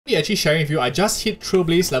Actually sharing with you, I just hit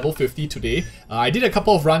Trailblaze level 50 today. I did a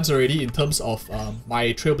couple of runs already in terms of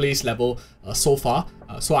my Trailblaze level so far.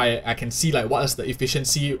 So I can see like what is the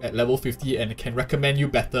efficiency at level 50 and can recommend you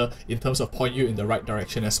better in terms of point you in the right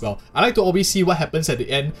direction as well. I like to always see what happens at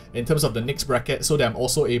the end in terms of the next bracket so that I'm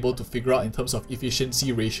also able to figure out in terms of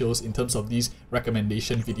efficiency ratios in terms of these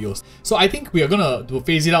recommendation videos. So I think we are gonna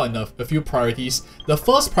phase it out in a few priorities. The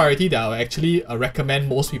first priority that I'll actually recommend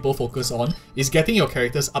most people focus on is getting your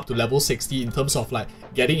characters up to level 60 in terms of like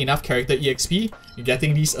getting enough character EXP,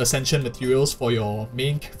 getting these ascension materials for your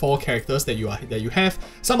main 4 characters that you have.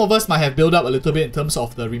 Some of us might have built up a little bit in terms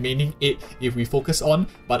of the remaining 8 if we focus on,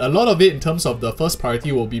 but a lot of it in terms of the first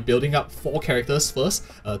priority will be building up 4 characters first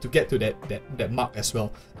to get to that mark as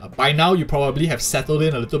well. By now you probably have settled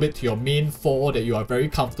in a little bit to your main 4 that you are very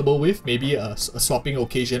comfortable with, maybe swapping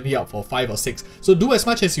occasionally up for 5 or 6. So do as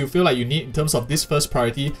much as you feel like you need in terms of this first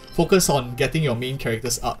priority. Focus on getting your main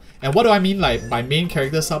characters up. And what do I mean like by main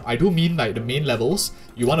characters up? I do mean like the main levels.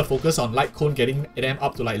 You want to focus on Light Cone, getting them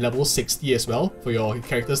up to like level 60 as well for your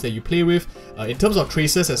characters that you play with. In terms of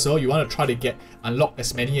tracers as well, you want to try to unlock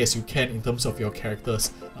as many as you can in terms of your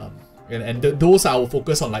characters. Those I will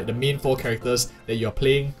focus on like the main 4 characters that you're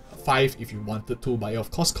playing. 5 if you wanted to, but it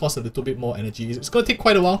of course costs a little bit more energy. It's going to take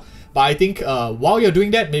quite a while, but I think while you're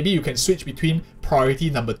doing that, maybe you can switch between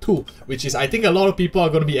priority number 2, which is I think a lot of people are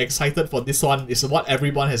going to be excited for this one. It's what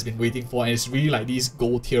everyone has been waiting for, and it's really like these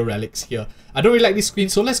gold tier relics here. I don't really like this screen,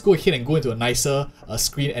 so let's go ahead and go into a nicer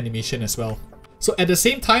screen animation as well. So at the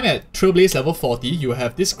same time at Trailblaze level 40, you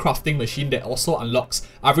have this crafting machine that also unlocks.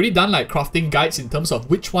 I've already done like crafting guides in terms of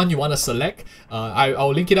which one you want to select.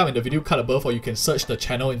 I'll link it up in the video card above, or you can search the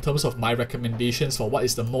channel in terms of my recommendations for what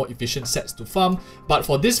is the more efficient sets to farm. But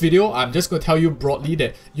for this video, I'm just going to tell you broadly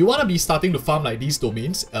that you want to be starting to farm like these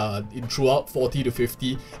domains throughout 40 to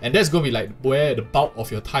 50, and that's going to be like where the bulk of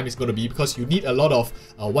your time is going to be, because you need a lot of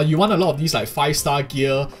you want a lot of these like 5-star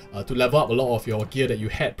gear to level up a lot of your gear that you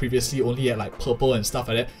had previously only at like purple and stuff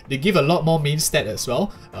like that. They give a lot more main stat as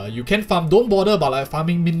well. You can farm, don't bother about like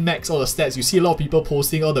farming min-max all the stats. You see a lot of people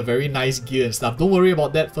posting all the very nice gear and stuff. Don't worry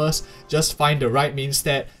about that first. Just find the right main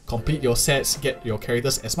stat, complete your sets, get your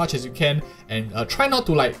characters as much as you can, and try not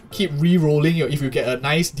to like keep re-rolling if you get a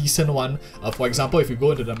nice decent one. For example, if you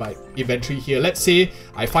go into the like inventory here, let's say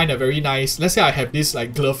I find a very nice, let's say I have this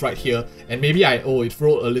like glove right here, and maybe it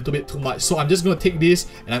rolled a little bit too much, so I'm just going to take this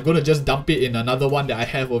and I'm going to just dump it in another one that I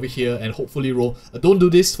have over here and hopefully roll. Don't do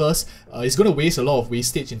this first. It's going to waste a lot of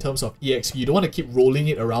wastage in terms of EXP. You don't want to keep rolling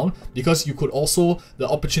it around, because you could also, the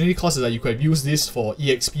opportunity cost is that you could have used this for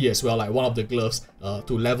EXP as well, like one of the gloves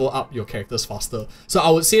to level up your characters faster. So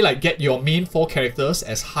I would say like get your main 4 characters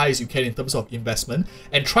as high as you can in terms of investment,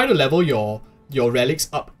 and try to level your relics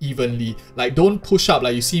up evenly. Like don't push up,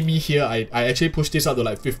 like you see me here, I actually pushed this up to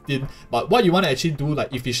like 15, but what you want to actually do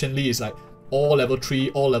like efficiently is like all level 3,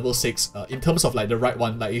 all level 6 in terms of like the right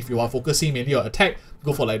one. Like if you are focusing mainly on attack,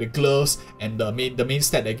 go for like the gloves and the main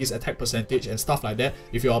stat that gives attack percentage and stuff like that.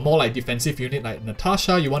 If you are more like defensive unit like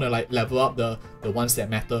Natasha, you want to like level up the ones that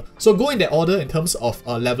matter. So go in that order in terms of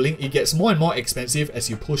leveling. It gets more and more expensive as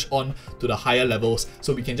you push on to the higher levels.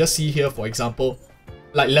 So we can just see here, for example,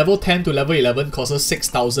 like level 10 to level 11 costs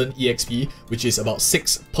 6,000 EXP, which is about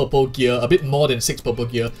 6 purple gear, a bit more than 6 purple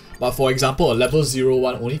gear. But for example, a level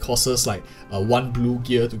 01 only costs us like 1 blue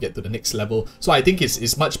gear to get to the next level. So I think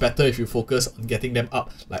it's much better if you focus on getting them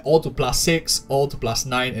up, like all to +6, all to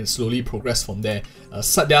 +9, and slowly progress from there.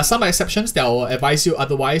 So there are some exceptions that I will advise you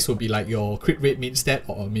otherwise, would be like your crit rate main stat,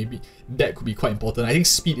 or maybe that could be quite important. I think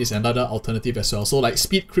speed is another alternative as well. So like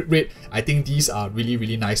speed, crit rate, I think these are really,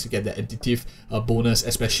 really nice to get the additive bonus,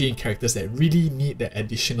 especially in characters that really need the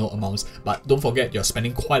additional amounts. But don't forget, you're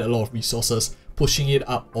spending quite a lot of resources pushing it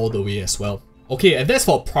up all the way as well. Okay, and that's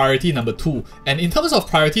for priority number 2. And in terms of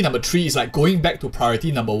priority number 3, is like going back to priority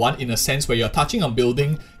number 1 in a sense where you're touching on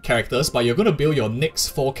building characters, but you're going to build your next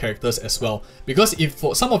 4 characters as well. Because if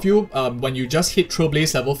for some of you, when you just hit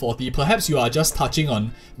Trailblaze level 40, perhaps you are just touching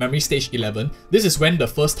on memory stage 11, this is when the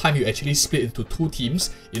first time you actually split into 2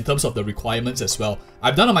 teams in terms of the requirements as well.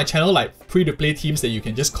 I've done on my channel like free-to-play teams that you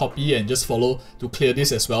can just copy and just follow to clear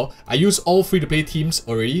this as well. I use all free-to-play teams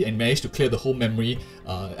already and managed to clear the whole memory,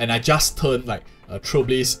 and I just turned like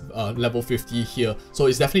Trailblaze level 50 here. So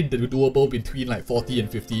it's definitely doable between like 40 and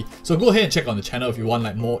 50. So go ahead and check on the channel if you want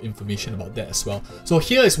like more information about that as well. So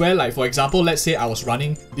here is where, like, for example, let's say I was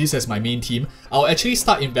running this as my main team. I'll actually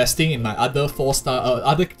start investing in my other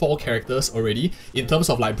other four characters already, in terms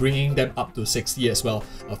of like bringing them up to 60 as well.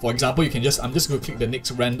 For example, I'm just going to click the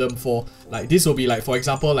next random 4. Like this will be like, for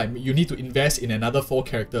example, like you need to invest in another 4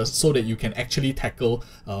 characters so that you can actually tackle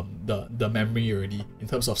the memory already in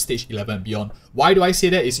terms of stage 11 and beyond. Why do I say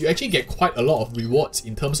that? Is you actually get quite a lot of rewards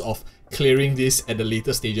in terms of clearing this at the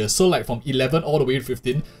later stages. So like from 11 all the way to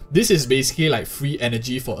 15, this is basically like free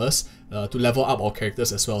energy for us to level up our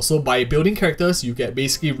characters as well. So by building characters, you get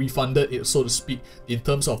basically refunded, so to speak, in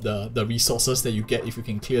terms of the resources that you get if you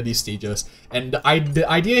can clear these stages. And the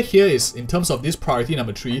idea here is, in terms of this priority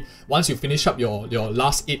number 3, once you finish up your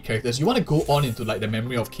last 8 characters, you want to go on into like the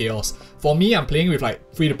Memory of Chaos. For me, I'm playing with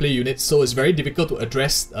like free-to-play units, so it's very difficult to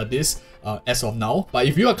address this as of now. But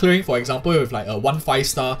if you are clearing, for example, with like a 1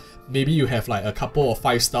 5-star, maybe you have like a couple of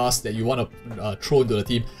 5 stars that you want to throw into the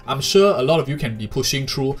team, I'm sure a lot of you can be pushing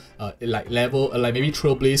through like level, like maybe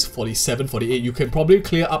Trailblaze 47, 48, you can probably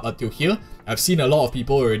clear up until here. I've seen a lot of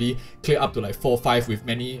people already clear up to like 4, 5 with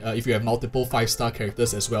many, if you have multiple 5-star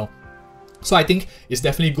characters as well. So I think it's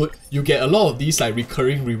definitely good. You get a lot of these like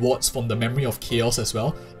recurring rewards from the Memory of Chaos as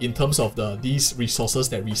well, in terms of these resources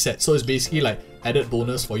that reset. So it's basically like added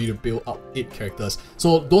bonus for you to build up 8 characters.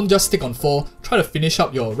 So don't just stick on 4. Try to finish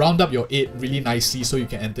up round up your 8 really nicely so you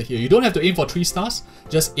can enter here. You don't have to aim for 3 stars.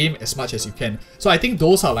 Just aim as much as you can. So I think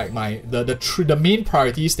those are like the main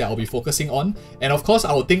priorities that I'll be focusing on. And of course,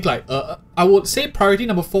 I would think like I would say priority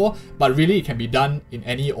number 4, but really it can be done in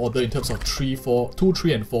any order in terms of 2,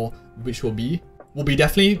 3, and 4, which will be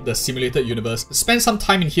definitely the simulated universe. Spend some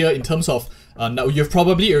time in here in terms of now you've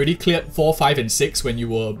probably already cleared 4, 5, and 6 when you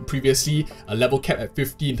were previously level capped at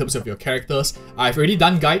 50 in terms of your characters. I've already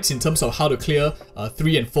done guides in terms of how to clear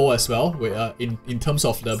 3 and 4 as well, in terms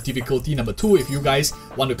of the difficulty number 2. If you guys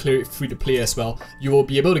want to clear it free to play as well, you will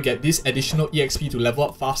be able to get this additional EXP to level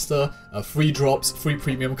up faster, free drops, free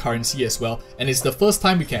premium currency as well. And it's the first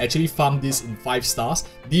time we can actually farm this in 5 stars.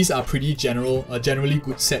 These are pretty generally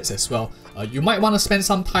good sets as well. You might want to spend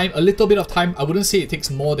some time, a little bit of time. I wouldn't say it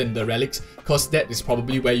takes more than the relics, because that is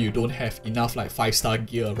probably where you don't have enough like 5-star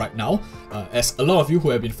gear right now. As a lot of you who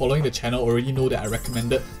have been following the channel already know that I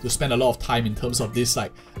recommended to spend a lot of time in terms of this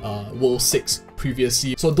like World 6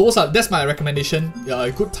 previously. So that's my recommendation.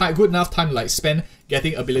 Good enough time to like spend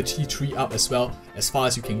getting ability tree up as well, as far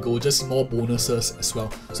as you can go, just more bonuses as well.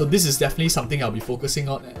 So this is definitely something I'll be focusing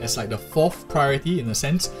on as like the 4th priority in a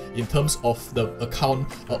sense, in terms of the account,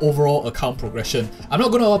 overall account progression. I'm not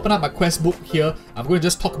going to open up my quest book here. I'm going to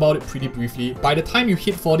just talk about it pretty briefly. By the time you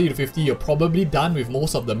hit 40 to 50, you're probably done with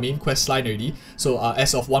most of the main quest line already. So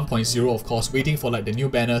as of 1.0, of course, waiting for like the new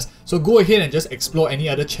banners. So go ahead and just explore any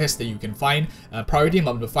other chests that you can find. Priority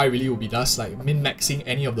number 5 really will be just like min-maxing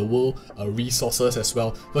any of the world resources as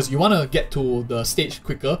well, because you want to get to the stage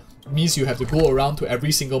quicker. It means you have to go around to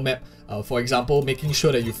every single map, for example, making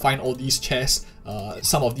sure that you find all these chests,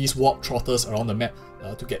 some of these warp trotters around the map,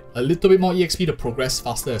 to get a little bit more EXP to progress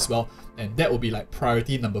faster as well. And that will be like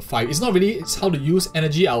priority number 5. It's not really, it's how to use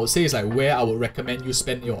energy. I would say it's like where I would recommend you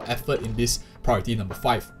spend your effort in this priority number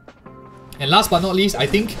 5. And last but not least, I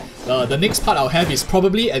think the next part I'll have is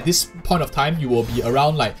probably at this point of time, you will be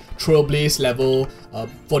around like Trailblaze level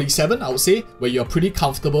 47, I would say, where you're pretty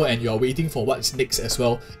comfortable and you're waiting for what's next as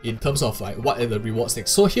well in terms of like what are the rewards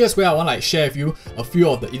next. So here's where I want to like share with you a few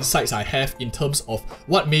of the insights I have in terms of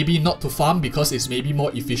what maybe not to farm, because it's maybe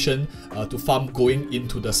more efficient to farm going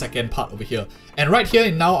into the second part over here. And right here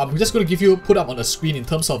and now, I'm just going to put up on the screen in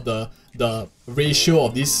terms of the ratio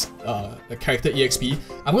of this the character EXP.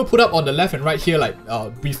 I'm going to put up on the left and right here like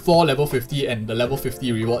before level 50 and the level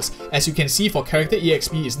 50 rewards. As you can see, for character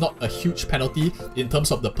EXP, it's not a huge penalty in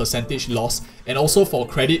terms of the percentage loss. And also for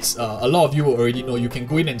credits, a lot of you will already know, you can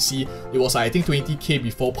go in and see it was like, I think 20k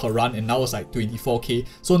before per run, and now it's like 24k.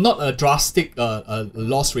 So not a drastic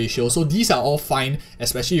loss ratio. So these are all fine,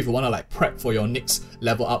 especially if you want to like prep for your next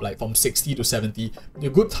level up, like from 60 to 70. A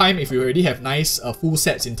good time if you already have nice full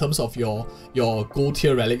sets in terms of your gold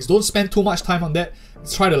tier relics. Don't spend too much time on that.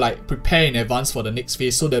 Try to like prepare in advance for the next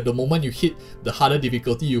phase, so that the moment you hit the harder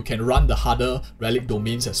difficulty, you can run the harder relic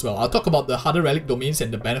domains as well. I'll talk about the harder relic domains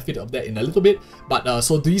and the benefit of that in a little bit, but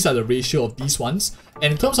so these are the ratio of these ones.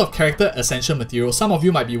 And in terms of character ascension material, some of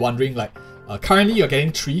you might be wondering like, Currently, you're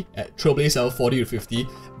getting 3 at Trailblaze level 40 to 50,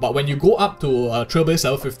 but when you go up to Trailblaze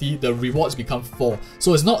level 50, the rewards become 4.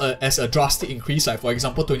 So it's not as a drastic increase. Like for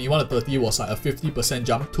example, 21 to 30 was like a 50%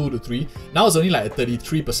 jump, 2 to 3. Now it's only like a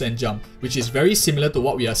 33% jump, which is very similar to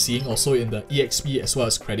what we are seeing also in the EXP as well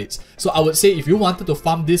as credits. So I would say if you wanted to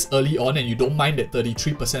farm this early on and you don't mind that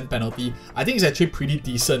 33% penalty, I think it's actually pretty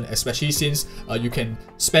decent, especially since you can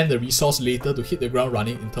spend the resource later to hit the ground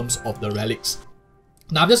running in terms of the relics.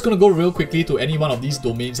 Now I'm just going to go real quickly to any one of these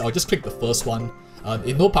domains. I'll just click the first one.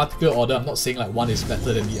 In no particular order, I'm not saying like one is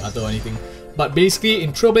better than the other or anything. But basically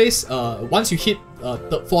in Trailblaze, once you hit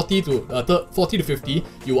 40 to 50,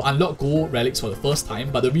 you will unlock gold relics for the first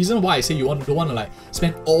time. But the reason why I say you don't want to like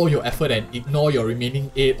spend all your effort and ignore your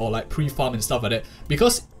remaining 8 or like pre-farm and stuff like that,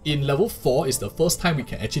 because in level 4 is the first time we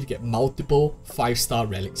can actually get multiple 5-star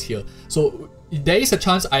relics here. So there is a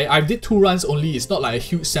chance. I did 2 runs only. It's not like a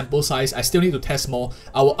huge sample size. I still need to test more.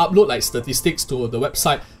 I will upload like statistics to the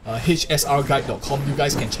website hsrguide.com. You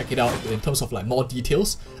guys can check it out in terms of like more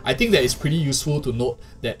details. I think that it's pretty useful to note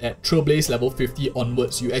that at Trailblaze level 50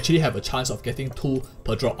 onwards, you actually have a chance of getting 2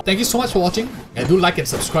 per drop. Thank you so much for watching, and do like and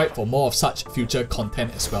subscribe for more of such future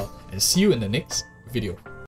content as well. And see you in the next video.